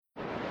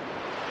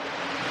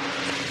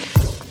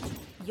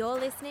You're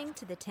listening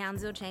to the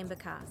Townsville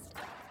Chambercast.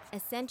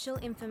 Essential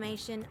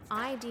information,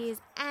 ideas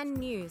and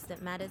news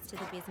that matters to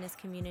the business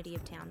community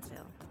of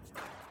Townsville.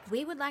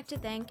 We would like to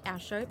thank our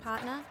show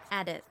partner,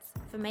 Adits,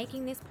 for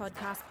making this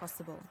podcast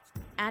possible.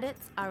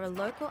 Adits are a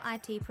local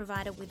IT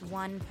provider with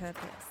one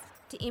purpose: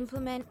 to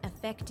implement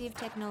effective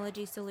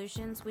technology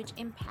solutions which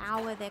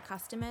empower their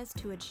customers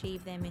to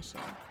achieve their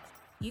mission.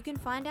 You can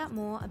find out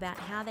more about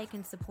how they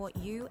can support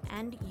you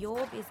and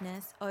your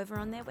business over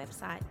on their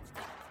website,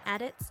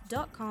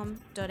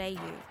 adits.com.au.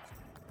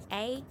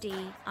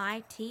 adits.com.au.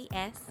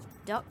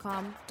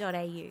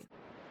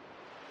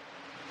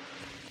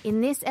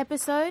 In this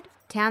episode,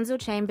 Townsville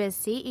Chambers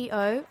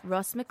CEO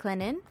Ross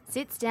McLennan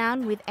sits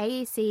down with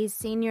AEC's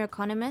senior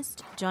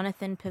economist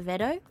Jonathan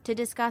Povetto to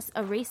discuss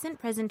a recent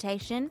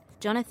presentation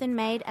Jonathan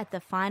made at the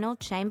final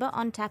Chamber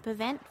on Tap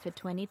event for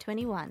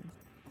 2021.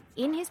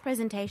 In his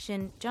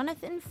presentation,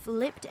 Jonathan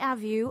flipped our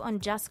view on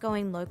just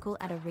going local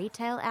at a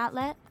retail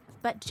outlet,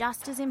 but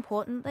just as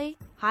importantly,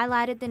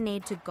 highlighted the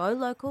need to go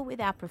local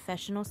with our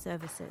professional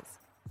services.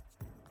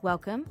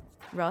 Welcome,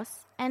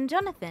 Ross and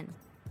Jonathan.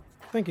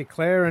 Thank you,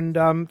 Claire,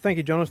 and thank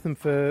you, Jonathan,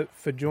 for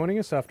joining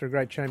us after a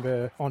great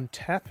Chamber on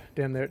Tap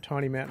down there at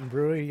Tiny Mountain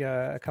Brewery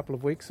a couple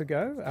of weeks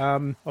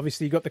ago.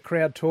 Obviously, you got the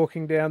crowd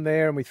talking down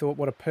there, and we thought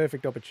what a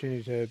perfect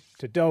opportunity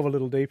to delve a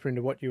little deeper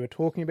into what you were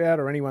talking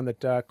about, or anyone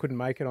that couldn't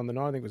make it on the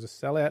night. I think it was a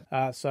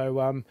sellout.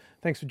 So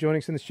thanks for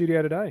joining us in the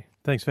studio today.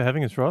 Thanks for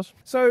having us, Ross.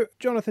 So,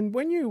 Jonathan,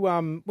 when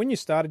you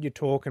started your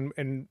talk,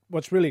 and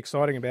what's really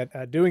exciting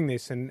about doing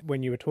this, and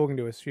when you were talking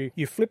to us,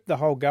 you flipped the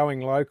whole going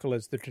local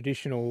as the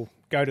traditional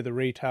go to the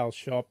retail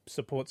shop,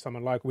 support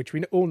someone local, which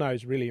we all know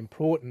is really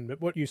important.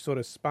 But what you sort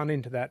of spun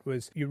into that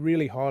was you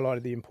really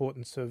highlighted the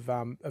importance of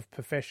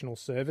professional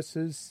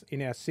services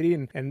in our city.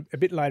 And a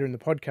bit later in the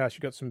podcast,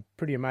 you got some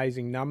pretty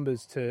amazing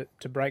numbers to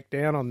break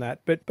down on that.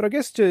 But I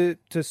guess to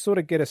sort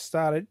of get us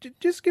started,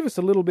 just give us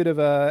a little bit of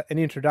an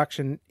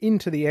introduction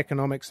into the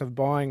economics of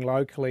buying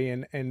locally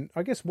and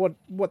I guess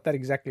what that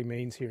exactly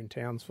means here in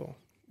Townsville.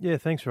 Yeah,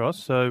 thanks,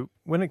 Ross. So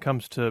when it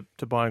comes to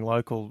buying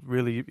local,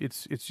 really,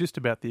 it's just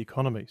about the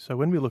economy. So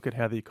when we look at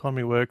how the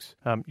economy works,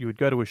 you would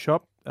go to a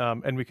shop,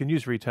 and we can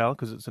use retail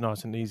because it's a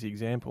nice and easy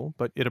example,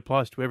 but it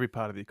applies to every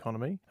part of the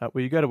economy,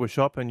 where you go to a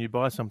shop and you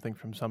buy something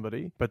from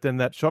somebody, but then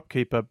that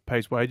shopkeeper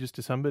pays wages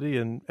to somebody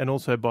and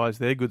also buys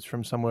their goods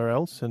from somewhere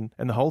else, and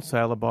the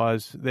wholesaler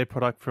buys their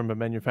product from a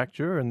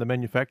manufacturer, and the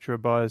manufacturer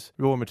buys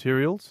raw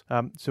materials.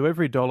 So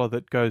every dollar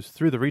that goes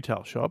through the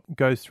retail shop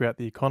goes throughout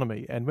the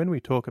economy. And when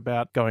we talk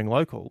about going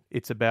local,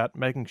 it's about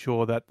making sure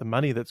that the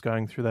money that's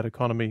going through that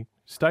economy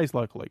stays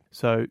locally.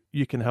 So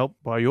you can help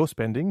by your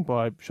spending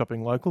by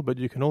shopping local, but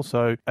you can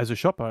also, as a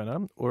shop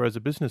owner or as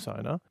a business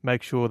owner,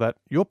 make sure that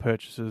your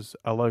purchases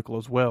are local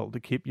as well to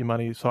keep your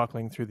money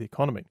cycling through the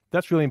economy.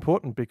 That's really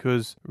important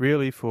because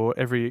really for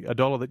every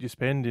 $1 that you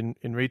spend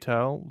in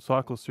retail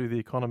cycles through the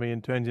economy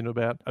and turns into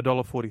about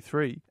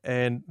 $1.43.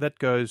 And that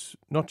goes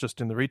not just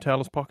in the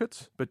retailer's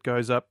pockets, but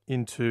goes up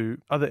into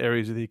other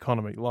areas of the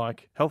economy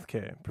like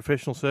healthcare,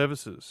 professional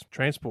services,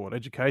 transport,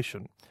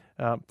 education,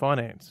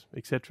 finance,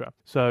 etc.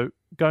 So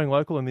going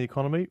local in the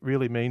economy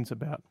really means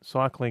about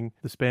cycling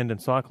the spend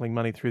and cycling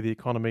money through the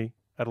economy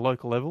at a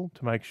local level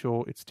to make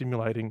sure it's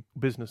stimulating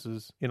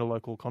businesses in a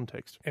local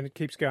context. And it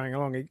keeps going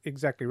along,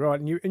 exactly right.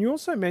 And you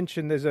also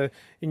mentioned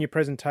in your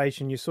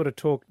presentation, you sort of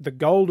talked the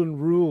golden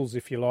rules,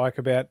 if you like,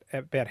 about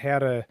how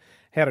to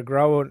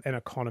grow an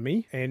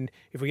economy. And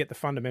if we get the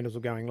fundamentals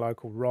of going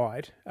local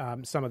right,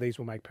 some of these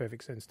will make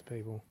perfect sense to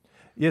people.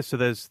 Yes, so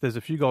there's a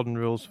few golden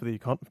rules for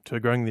to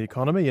growing the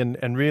economy,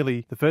 and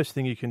really the first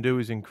thing you can do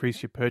is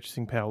increase your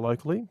purchasing power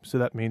locally. So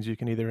that means you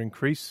can either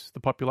increase the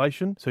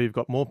population, so you've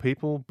got more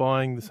people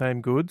buying the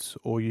same goods,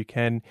 or you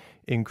can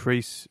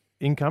increase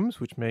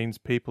incomes, which means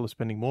people are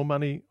spending more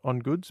money on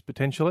goods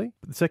potentially.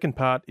 But the second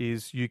part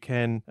is you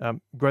can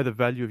grow the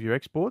value of your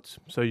exports.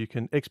 So you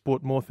can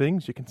export more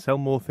things, you can sell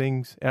more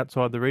things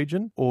outside the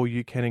region, or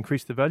you can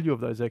increase the value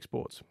of those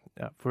exports.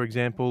 For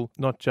example,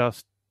 not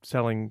just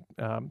selling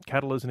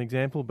cattle as an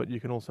example, but you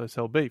can also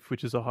sell beef,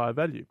 which is a higher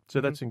value. So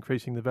that's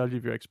increasing the value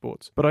of your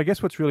exports. But I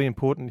guess what's really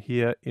important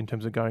here in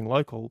terms of going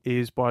local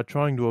is by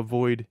trying to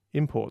avoid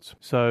imports.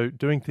 So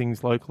doing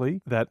things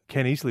locally that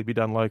can easily be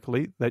done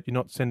locally, that you're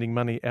not sending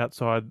money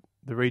outside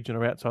the region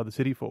or outside the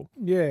city for.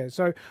 Yeah.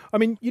 So, I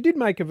mean, you did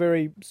make a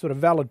very sort of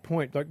valid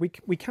point. Like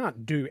we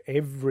can't do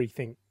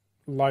everything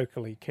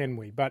locally, can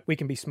we? But we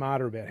can be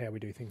smarter about how we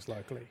do things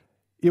locally.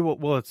 Yeah,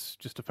 well, it's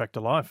just a fact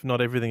of life. Not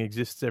everything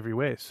exists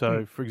everywhere.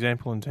 So, for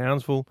example, in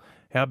Townsville,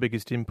 our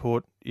biggest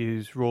import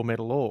is raw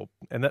metal ore,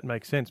 and that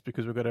makes sense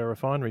because we've got our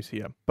refineries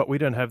here. But we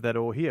don't have that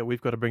ore here.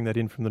 We've got to bring that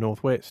in from the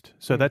northwest.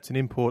 So that's an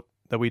import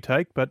that we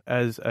take, but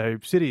as a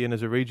city and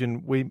as a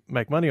region, we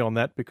make money on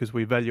that because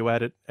we value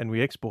add it and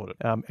we export it.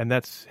 And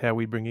that's how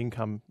we bring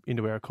income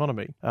into our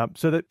economy.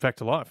 So that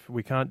fact of life,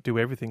 we can't do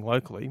everything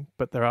locally,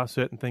 but there are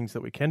certain things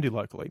that we can do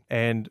locally.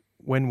 And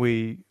when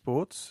we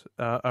sports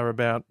are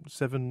about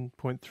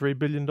 $7.3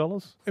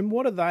 billion. And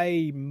what are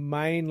they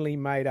mainly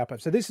made up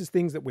of? So this is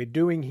things that we're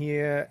doing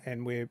here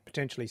and we're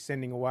potentially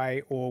sending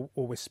away, or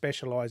we're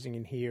specialising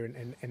in here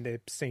and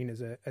they're seen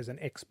as an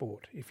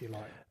export, if you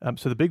like.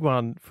 So the big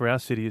one for our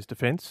city is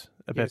defence.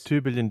 About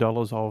 $2 billion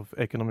of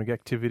economic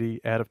activity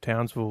out of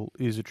Townsville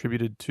is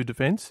attributed to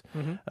defence.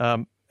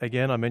 Mm-hmm.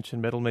 Again, I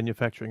mentioned metal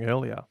manufacturing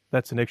earlier.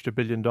 That's an extra $1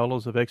 billion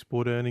of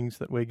export earnings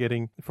that we're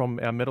getting from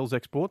our metals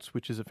exports,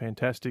 which is a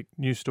fantastic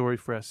news story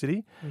for our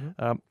city.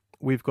 Mm-hmm.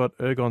 We've got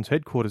Ergon's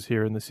headquarters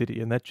here in the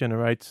city, and that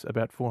generates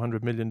about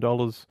 $400 million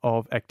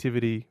of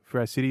activity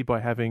for our city by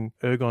having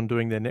Ergon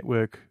doing their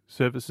network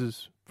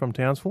services from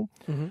Townsville.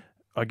 Mm-hmm.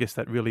 I guess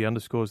that really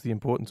underscores the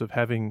importance of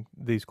having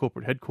these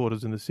corporate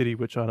headquarters in the city,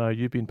 which I know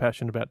you've been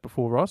passionate about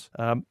before, Ross.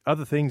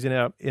 Other things in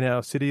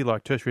our city,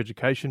 like tertiary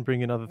education, bring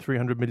in another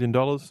 $300 million,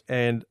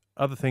 and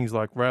other things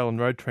like rail and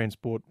road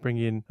transport bring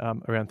in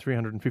around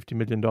 $350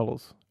 million.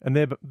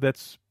 And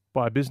that's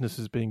by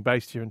businesses being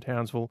based here in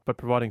Townsville, but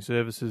providing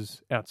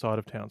services outside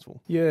of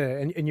Townsville. Yeah,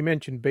 and you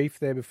mentioned beef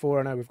there before.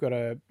 I know we've got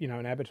an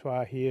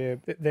abattoir here.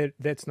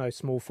 That's no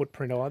small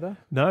footprint either.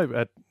 No,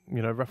 at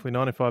roughly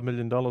 $95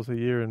 million a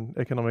year in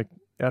economic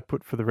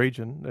output for the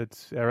region,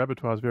 our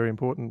abattoir is very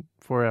important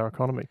for our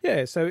economy.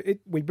 Yeah, so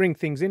we bring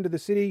things into the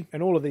city,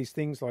 and all of these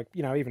things like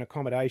even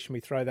accommodation, we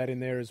throw that in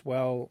there as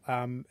well.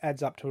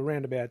 Adds up to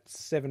around about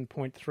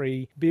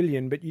 $7.3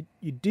 billion. But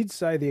you did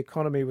say the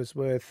economy was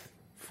worth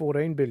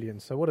 $14 billion.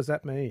 So what does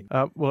that mean?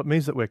 Well, it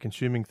means that we're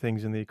consuming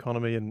things in the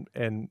economy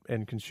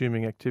and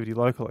consuming activity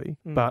locally.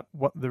 Mm. But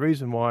the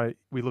reason why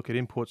we look at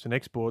imports and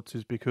exports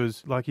is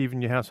because, like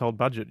even your household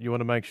budget, you want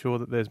to make sure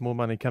that there's more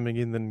money coming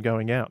in than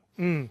going out.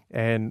 Mm.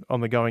 And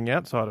on the going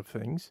out side of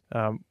things,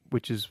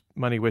 which is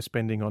money we're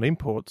spending on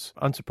imports,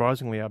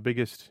 unsurprisingly, our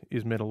biggest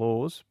is metal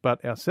ores,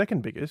 but our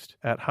second biggest,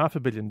 at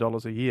 $500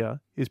 million a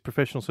year, is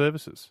professional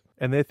services.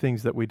 And they're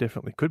things that we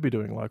definitely could be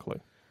doing locally.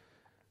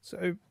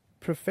 So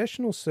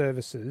professional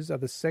services are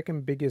the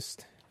second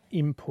biggest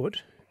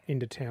input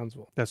into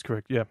Townsville. That's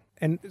correct, yeah.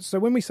 And so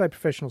when we say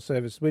professional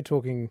service, we're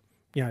talking,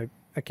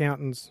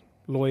 accountants,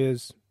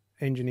 lawyers,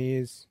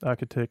 engineers,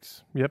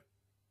 architects, yep.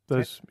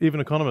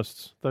 Even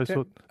economists, those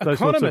sorts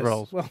of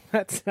roles. Well,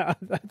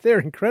 they're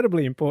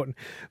incredibly important.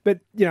 But,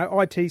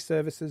 IT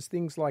services,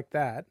 things like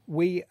that,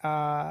 we've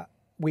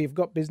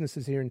got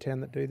businesses here in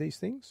town that do these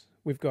things.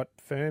 We've got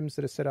firms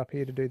that are set up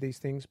here to do these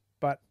things,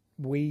 but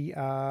we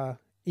are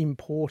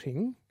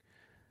importing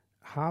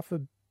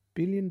 $500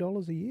 million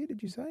a year,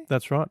 did you say?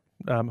 That's right.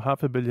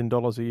 $500 million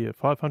a year.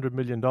 $500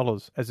 million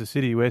as a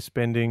city we're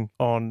spending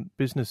on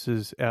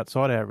businesses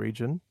outside our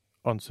region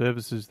on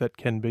services that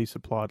can be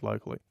supplied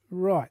locally.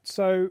 Right.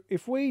 So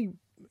if we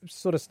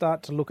sort of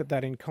start to look at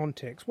that in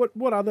context,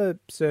 what other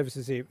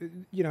services here?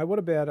 What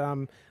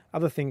about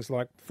other things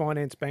like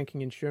finance,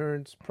 banking,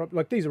 insurance?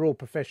 These are all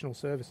professional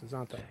services,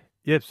 aren't they?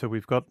 Yep, so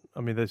we've got,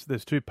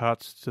 there's two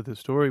parts to the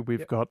story.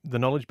 We've got the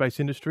knowledge-based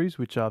industries,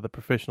 which are the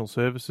professional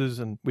services,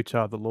 and which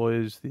are the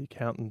lawyers, the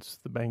accountants,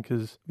 the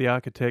bankers, the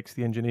architects,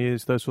 the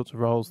engineers, those sorts of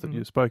roles that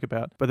you spoke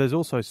about. But there's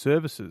also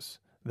services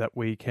that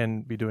we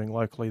can be doing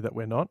locally that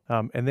we're not.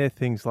 And they're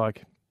things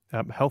like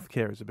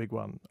healthcare is a big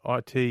one.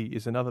 IT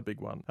is another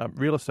big one.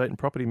 Real estate and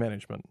property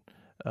management,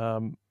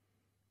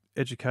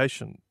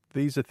 education.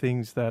 These are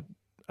things that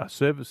are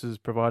services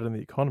provided in the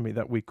economy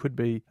that we could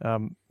be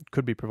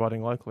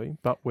providing locally,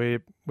 but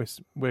we're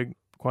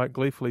quite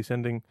gleefully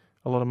sending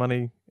a lot of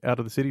money out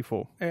of the city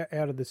for.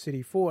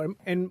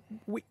 And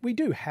we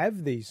do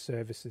have these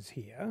services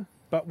here,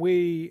 but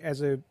we,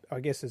 as a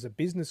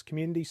business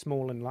community,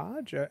 small and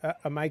large, are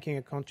making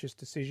a conscious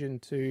decision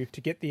to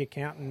get the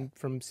accountant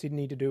from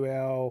Sydney to do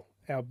our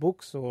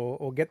books,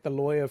 or get the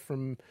lawyer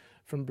from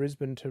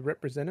Brisbane to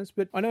represent us.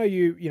 But I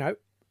know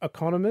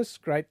economists,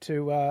 great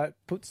to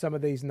put some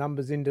of these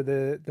numbers into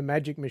the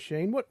magic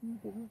machine.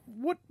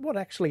 What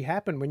actually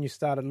happened when you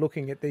started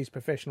looking at these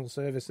professional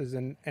services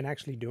and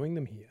actually doing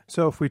them here?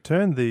 So if we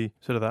turn the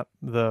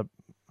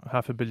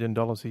 $500 million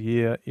a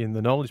year in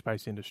the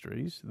knowledge-based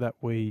industries that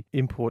we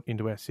import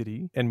into our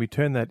city, and we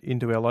turn that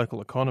into our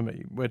local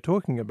economy, we're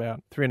talking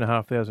about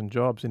 3,500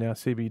 jobs in our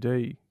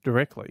CBD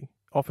directly,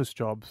 office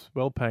jobs,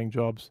 well-paying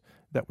jobs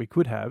that we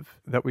could have,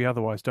 that we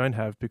otherwise don't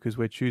have because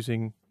we're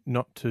choosing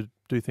not to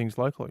do things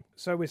locally.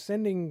 So we're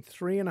sending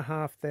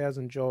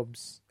 3,500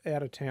 jobs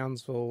out of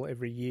Townsville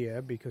every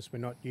year because we're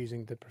not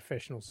using the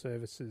professional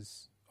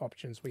services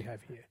options we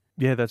have here.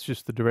 Yeah, that's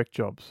just the direct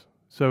jobs.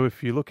 So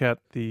if you look at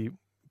the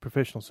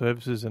professional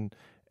services and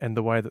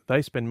the way that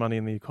they spend money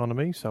in the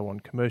economy, so on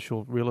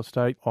commercial real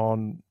estate,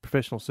 on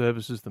professional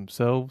services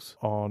themselves,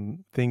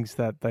 on things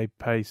that they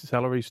pay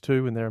salaries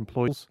to in their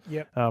employees,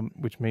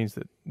 which means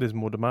that there's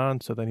more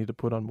demand, so they need to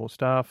put on more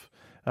staff,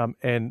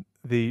 and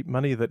the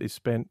money that is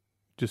spent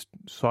just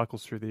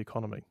cycles through the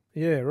economy.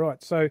 Yeah,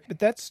 right. So, but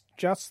that's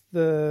just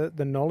the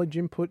knowledge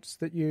inputs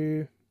that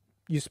you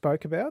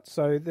spoke about.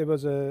 So there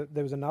was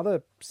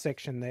another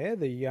section there,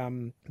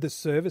 the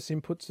service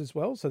inputs as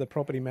well. So the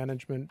property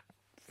management,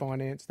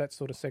 finance, that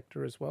sort of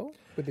sector as well,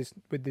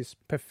 with this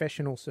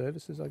professional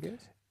services, I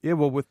guess. Yeah,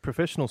 well, with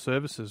professional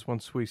services,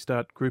 once we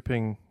start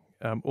grouping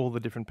all the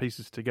different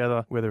pieces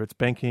together, whether it's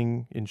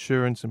banking,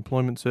 insurance,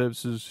 employment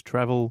services,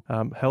 travel,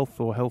 health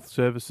or health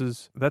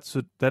services,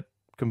 that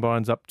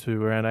combines up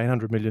to around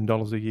 $800 million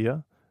a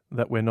year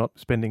that we're not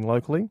spending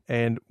locally.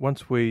 And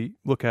once we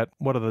look at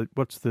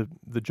what's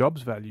the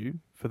jobs value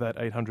for that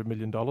 $800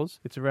 million,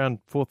 it's around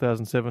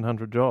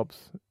 4,700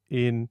 jobs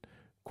in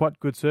quite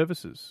good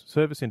service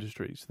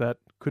industries that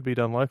could be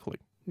done locally.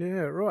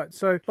 Yeah, right.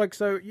 So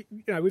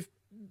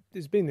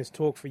there's been this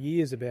talk for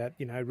years about,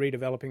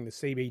 redeveloping the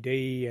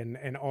CBD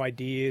and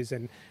ideas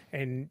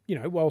and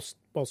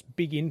whilst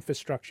big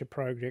infrastructure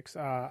projects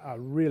are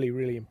really,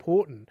 really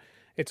important,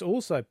 it's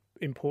also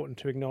important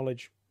to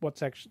acknowledge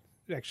what's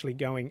actually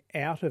going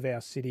out of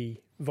our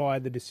city via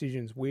the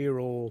decisions we're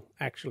all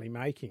actually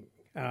making.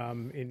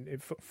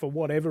 For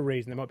whatever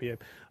reason, there might be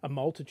a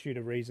multitude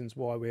of reasons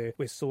why we're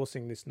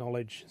sourcing this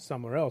knowledge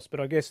somewhere else. But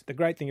I guess the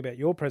great thing about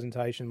your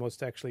presentation was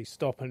to actually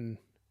stop and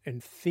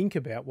think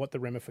about what the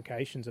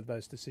ramifications of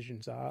those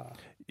decisions are.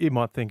 You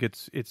might think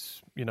it's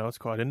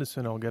quite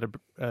innocent. I'll get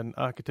an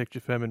architecture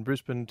firm in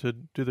Brisbane to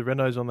do the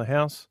renos on the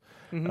house,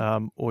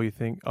 or you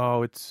think,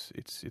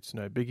 it's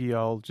no biggie.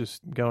 I'll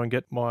just go and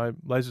get my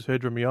laser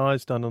surgery on my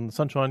eyes done on the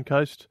Sunshine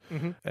Coast,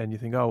 and you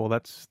think,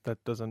 that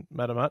doesn't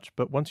matter much.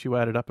 But once you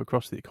add it up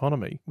across the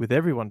economy, with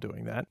everyone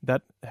doing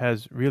that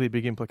has really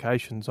big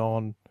implications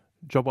on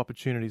job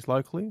opportunities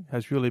locally,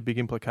 has really big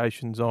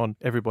implications on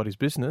everybody's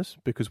business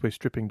because we're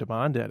stripping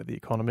demand out of the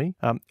economy,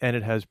 and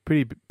it has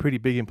pretty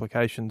big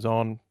implications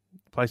on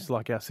places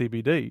like our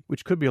CBD,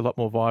 which could be a lot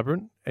more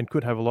vibrant and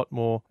could have a lot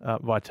more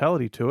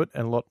vitality to it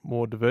and a lot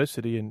more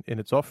diversity in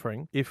its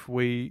offering if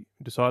we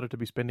decided to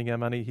be spending our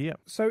money here.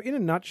 So in a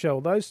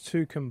nutshell, those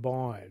two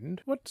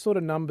combined, what sort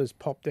of numbers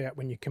popped out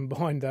when you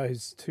combined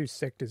those two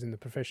sectors in the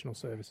professional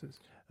services?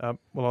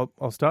 Well,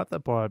 I'll start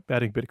that by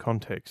adding a bit of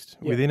context.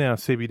 Yeah. Within our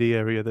CBD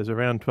area, there's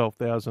around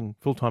 12,000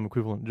 full-time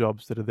equivalent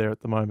jobs that are there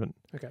at the moment.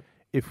 Okay.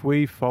 If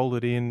we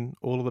folded in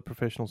all of the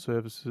professional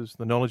services,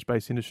 the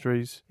knowledge-based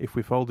industries, if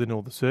we folded in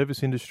all the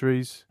service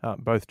industries,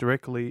 both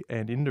directly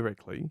and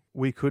indirectly,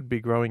 we could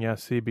be growing our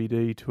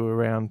CBD to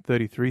around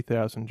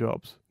 33,000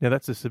 jobs. Now,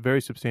 that's a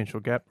very substantial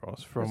gap,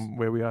 Ross, from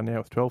where we are now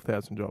with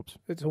 12,000 jobs.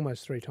 It's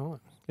almost 3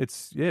 times.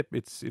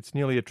 It's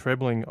nearly a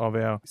trebling of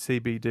our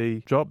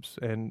CBD jobs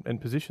and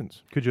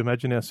positions. Could you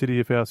imagine our city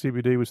if our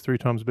CBD was 3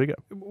 times bigger?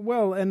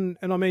 Well, and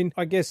I mean,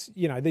 I guess,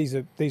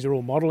 these are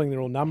all modelling,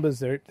 they're all numbers.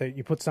 That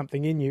you put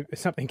something in,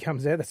 something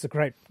comes out. That's a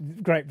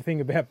great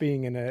thing about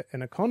being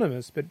an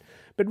economist.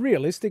 But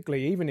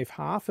realistically, even if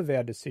half of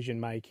our decision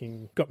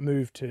making got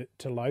moved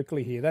to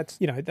locally here, that's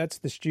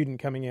the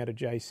student coming out of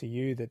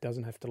JCU that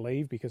doesn't have to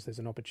leave because there's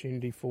an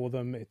opportunity for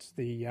them. It's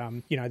the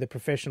the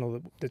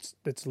professional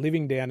that's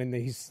living down in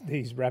these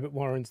rabbit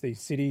warrens, these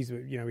cities.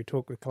 We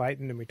talk with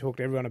Clayton and we talk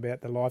to everyone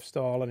about the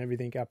lifestyle and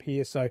everything up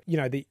here. So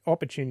the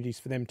opportunities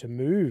for them to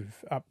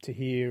move up to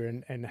here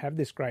and have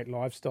this great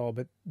lifestyle,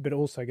 but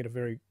also get a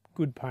very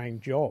good paying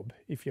job,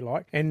 if you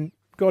like. And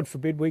God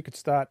forbid we could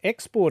start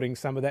exporting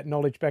some of that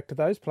knowledge back to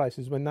those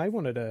places when they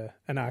wanted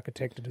an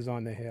architect to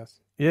design their house.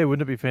 Yeah,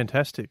 wouldn't it be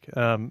fantastic?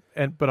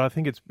 But I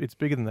think it's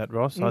bigger than that,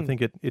 Ross. I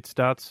think it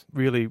starts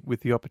really with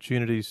the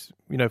opportunities.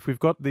 If we've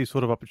got these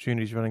sort of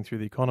opportunities running through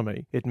the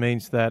economy, it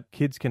means that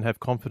kids can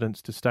have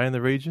confidence to stay in the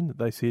region, that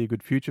they see a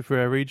good future for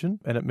our region,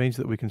 and it means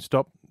that we can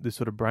stop this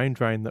sort of brain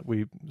drain that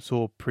we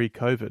saw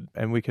pre-COVID,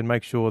 and we can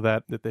make sure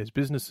that there's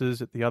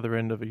businesses at the other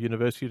end of a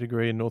university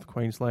degree in North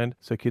Queensland,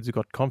 so kids have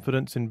got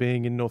confidence in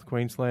being in North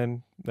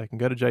Queensland. They can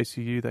go to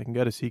JCU, they can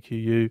go to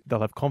CQU,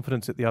 they'll have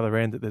confidence at the other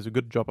end that there's a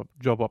good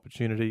job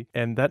opportunity,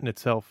 and that in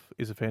itself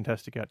is a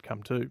fantastic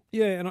outcome too.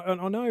 Yeah, and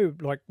I know,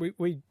 like,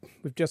 we've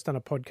just done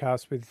a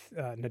podcast with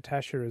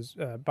Natasha as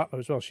Butler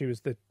as well. She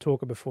was the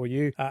talker before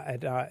you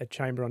at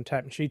Chamber on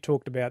Tap, and she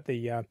talked about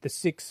the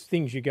 6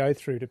 things you go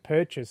through to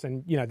purchase.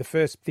 And, the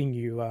first thing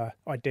you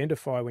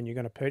identify when you're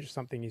going to purchase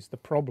something is the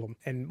problem.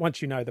 And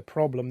once you know the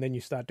problem, then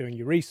you start doing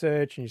your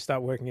research and you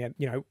start working out,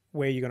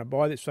 where you're going to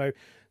buy this.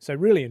 So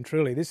really and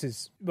truly, this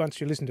is, once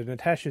you listen to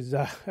Natasha's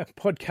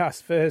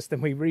podcast first,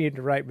 and we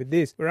reiterate with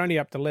this, we're only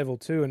up to level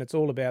 2, and it's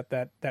all about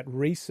that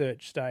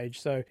research stage.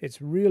 So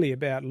it's really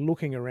about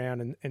looking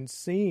around and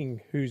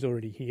seeing who's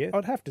already here.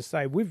 I'd have to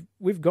say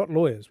we've got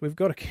lawyers, we've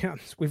got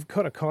accountants, we've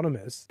got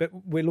economists, but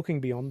we're looking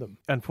beyond them.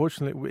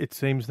 Unfortunately, it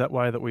seems that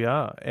way that we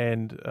are.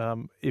 And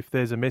if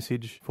there's a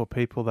message for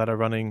people that are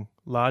running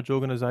large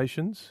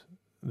organisations,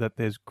 that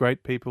there's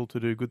great people to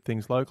do good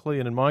things locally.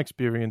 And in my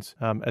experience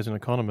as an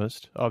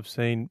economist, I've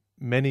seen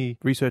many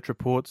research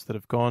reports that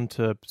have gone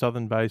to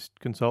southern-based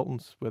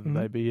consultants, whether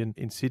they be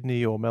in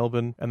Sydney or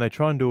Melbourne, and they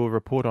try and do a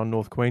report on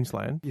North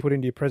Queensland. You put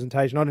into your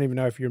presentation, I don't even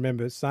know if you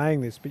remember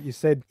saying this, but you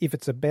said if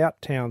it's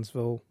about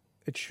Townsville,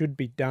 it should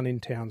be done in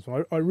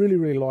Townsville. I really,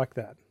 really like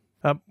that.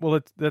 Well,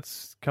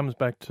 that comes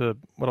back to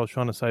what I was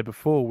trying to say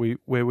before,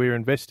 where we're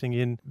investing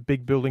in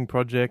big building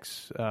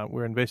projects,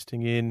 we're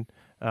investing in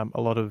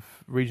a lot of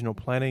regional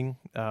planning,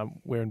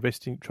 we're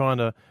trying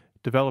to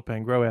develop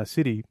and grow our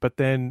city, but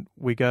then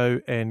we go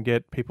and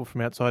get people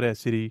from outside our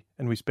city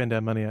and we spend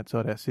our money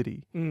outside our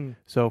city.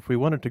 So if we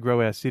wanted to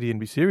grow our city and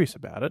be serious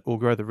about it, or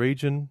grow the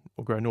region,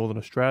 or grow Northern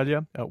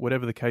Australia,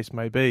 whatever the case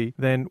may be,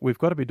 then we've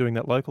got to be doing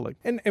that locally.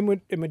 And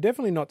we're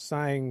definitely not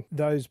saying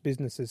those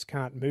businesses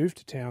can't move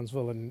to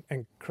Townsville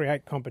and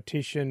create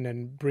competition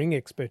and bring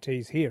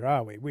expertise here,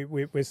 are we?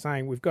 We're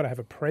saying we've got to have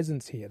a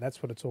presence here.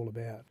 That's what it's all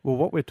about. Well,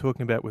 what we're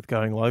talking about with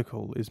going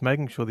local is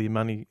making sure the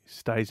money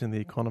stays in the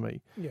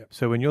economy. Yeah.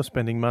 So when you're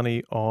spending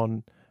money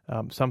on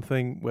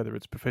something, whether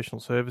it's professional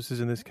services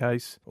in this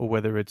case, or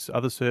whether it's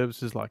other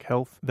services like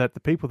health, that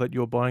the people that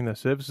you're buying those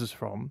services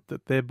from,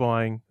 that they're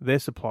buying their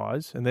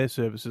supplies and their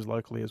services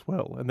locally as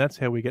well. And that's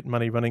how we get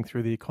money running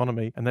through the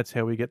economy, and that's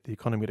how we get the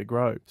economy to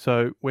grow.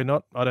 So we're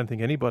not, I don't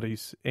think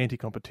anybody's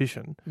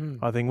anti-competition.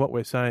 I think what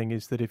we're saying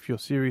is that if you're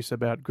serious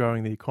about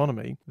growing the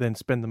economy, then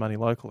spend the money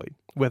locally.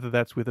 Whether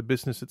that's with a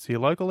business that's here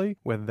locally,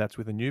 whether that's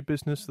with a new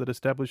business that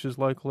establishes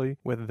locally,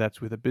 whether that's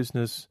with a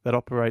business that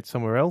operates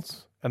somewhere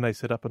else and they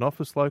set up an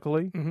office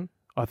locally.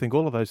 I think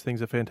all of those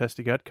things are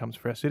fantastic outcomes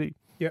for our city.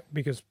 Yeah,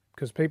 because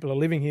people are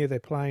living here, they're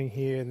playing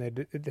here, and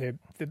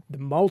the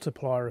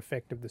multiplier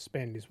effect of the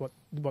spend is what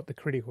the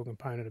critical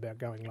component about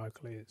going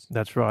locally is.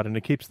 That's right, and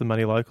it keeps the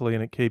money locally,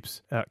 and it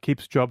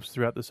keeps jobs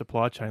throughout the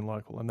supply chain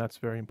local, and that's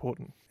very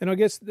important. And I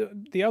guess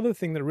the other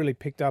thing that really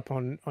picked up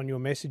on your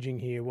messaging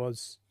here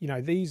was,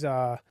 these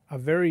are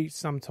very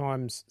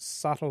sometimes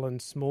subtle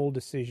and small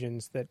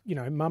decisions that,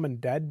 mum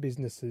and dad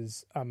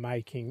businesses are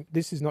making.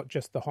 This is not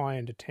just the high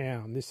end of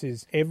town. This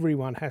is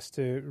everyone has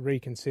to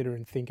reconsider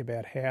and think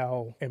about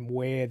how and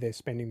where they're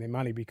spending their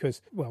money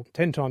because,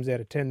 10 times out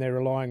of 10, they're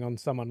relying on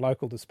someone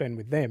local to spend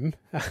with them.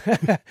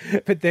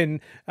 But then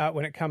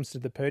when it comes to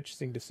the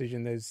purchasing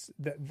decision, there's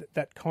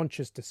that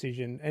conscious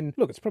decision. And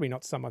look, it's probably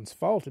not someone's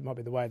fault. It might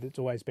be the way that it's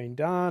always been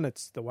done.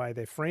 It's the way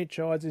their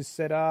franchise is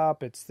set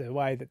up. It's the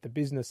way that the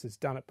business has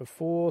done it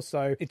before.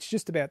 So it's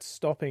just about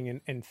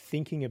stopping and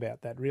thinking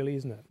about that, really,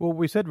 isn't it? Well,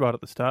 we said right at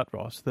the start,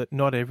 Ross, that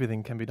not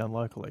everything can be done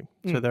locally.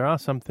 So there are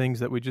some things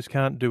that we just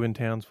can't do in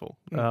Townsville.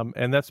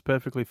 And that's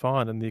perfectly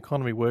fine. And the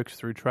economy works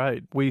through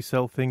trade. We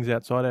sell things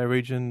outside our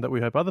region that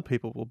we hope other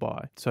people will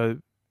buy. So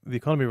the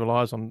economy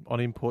relies on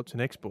imports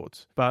and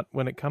exports. But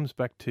when it comes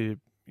back to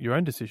your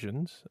own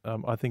decisions,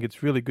 I think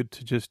it's really good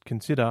to just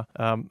consider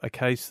a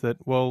case that,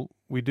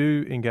 we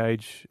do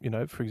engage,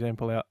 for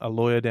example, a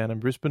lawyer down in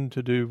Brisbane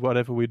to do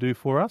whatever we do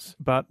for us,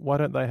 but why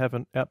don't they have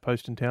an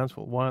outpost in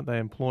Townsville? Why aren't they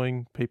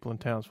employing people in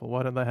Townsville?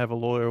 Why don't they have a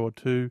lawyer or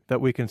two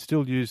that we can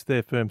still use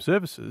their firm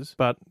services,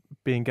 but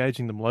be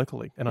engaging them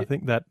locally? And I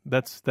think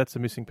that's a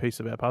missing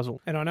piece of our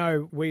puzzle. And I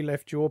know we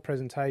left your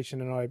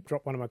presentation and I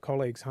dropped one of my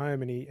colleagues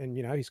home and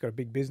he's got a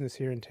big business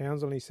here in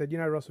Townsville and he said,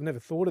 Ross, I've never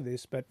thought of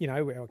this, but,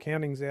 our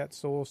accounting's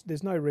outsourced.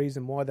 There's no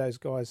reason why those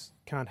guys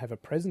can't have a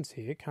presence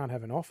here, can't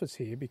have an office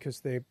here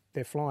because they're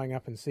flying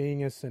up and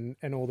seeing us and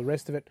all the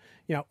rest of it.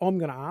 I'm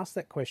going to ask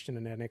that question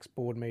in our next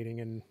board meeting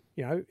and,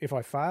 if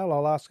I fail,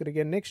 I'll ask it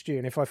again next year.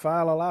 And if I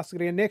fail, I'll ask it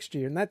again next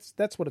year. And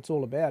that's what it's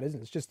all about, isn't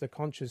it? It's just a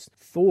conscious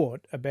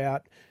thought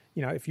about,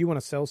 if you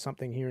want to sell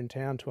something here in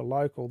town to a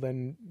local,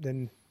 then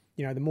the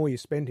more you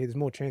spend here, there's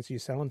more chance of you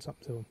selling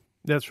something to them.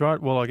 That's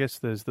right. Well, I guess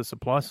there's the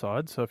supply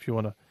side. So if you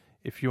want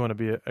to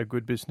be a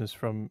good business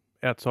from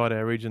outside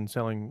our region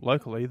selling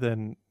locally,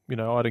 then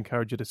I'd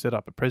encourage you to set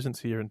up a presence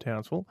here in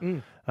Townsville.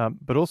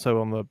 But also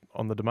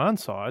on the demand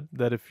side,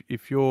 that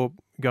if you're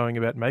going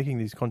about making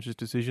these conscious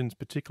decisions,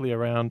 particularly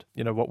around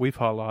what we've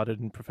highlighted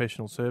in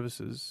professional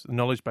services,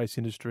 knowledge-based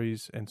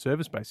industries and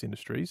service-based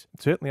industries,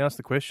 certainly ask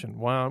the question: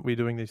 why aren't we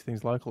doing these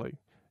things locally?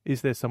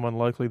 Is there someone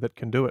locally that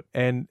can do it?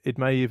 And it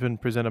may even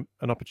present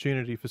an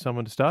opportunity for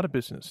someone to start a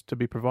business, to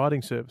be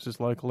providing services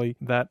locally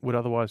that would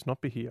otherwise not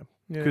be here.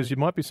 Because you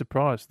might be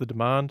surprised, the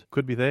demand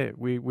could be there.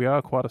 We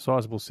are quite a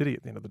sizable city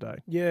at the end of the day.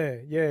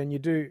 Yeah, and you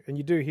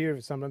do hear of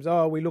it sometimes.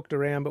 Oh, we looked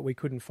around, but we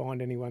couldn't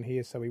find anyone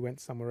here, so we went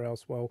somewhere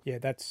else. Well, yeah,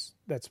 that's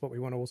what we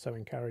want to also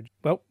encourage.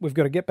 Well, we've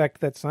got to get back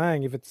to that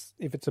saying: if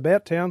it's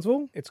about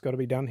Townsville, it's got to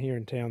be done here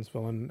in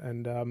Townsville,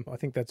 and I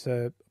think that's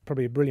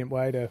probably a brilliant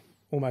way to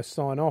almost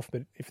sign off.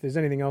 But if there's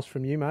anything else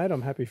from you, mate,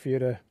 I'm happy for you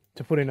to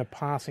put in a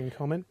passing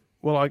comment.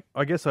 Well,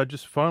 I guess I'd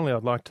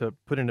like to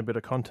put in a bit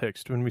of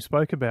context. When we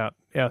spoke about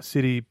our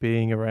city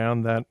being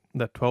around that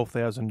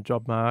 12,000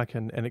 job mark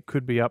and it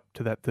could be up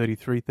to that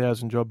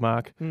 33,000 job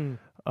mark,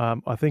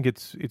 I think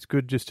it's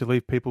good just to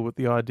leave people with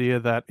the idea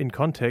that in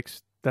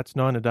context, that's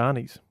 9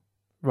 Adanis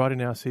right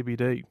in our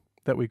CBD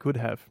that we could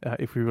have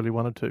if we really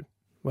wanted to.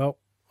 Well,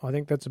 I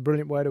think that's a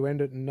brilliant way to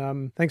end it.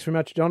 And thanks very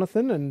much,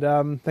 Jonathan.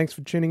 And thanks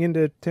for tuning in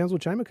to Townsville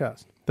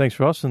Chambercast. Thanks,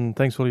 Ross, and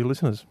thanks all your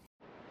listeners.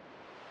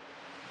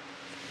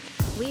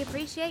 We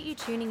appreciate you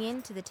tuning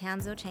in to the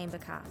Townsville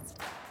Chambercast.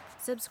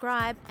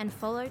 Subscribe and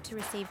follow to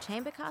receive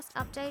Chambercast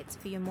updates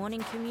for your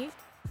morning commute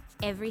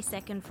every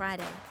second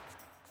Friday.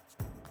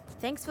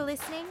 Thanks for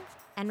listening,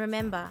 and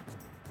remember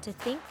to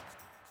think,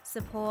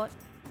 support,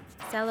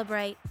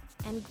 celebrate,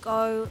 and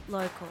go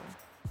local.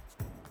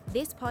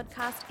 This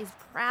podcast is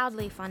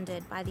proudly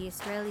funded by the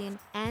Australian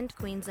and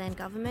Queensland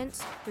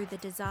governments through the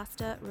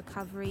Disaster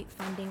Recovery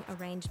Funding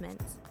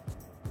Arrangements.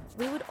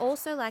 We would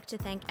also like to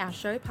thank our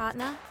show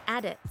partner,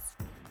 Adits,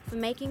 for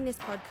making this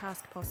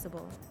podcast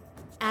possible.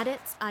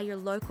 Adits are your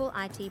local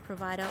IT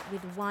provider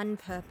with one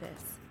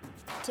purpose: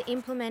 to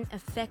implement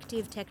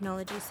effective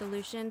technology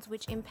solutions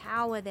which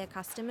empower their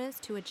customers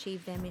to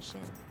achieve their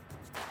mission.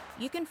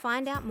 You can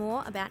find out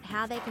more about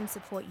how they can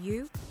support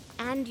you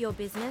and your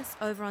business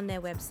over on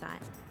their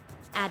website,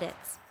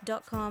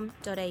 adits.com.au.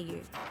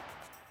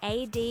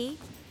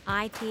 adits.com.au.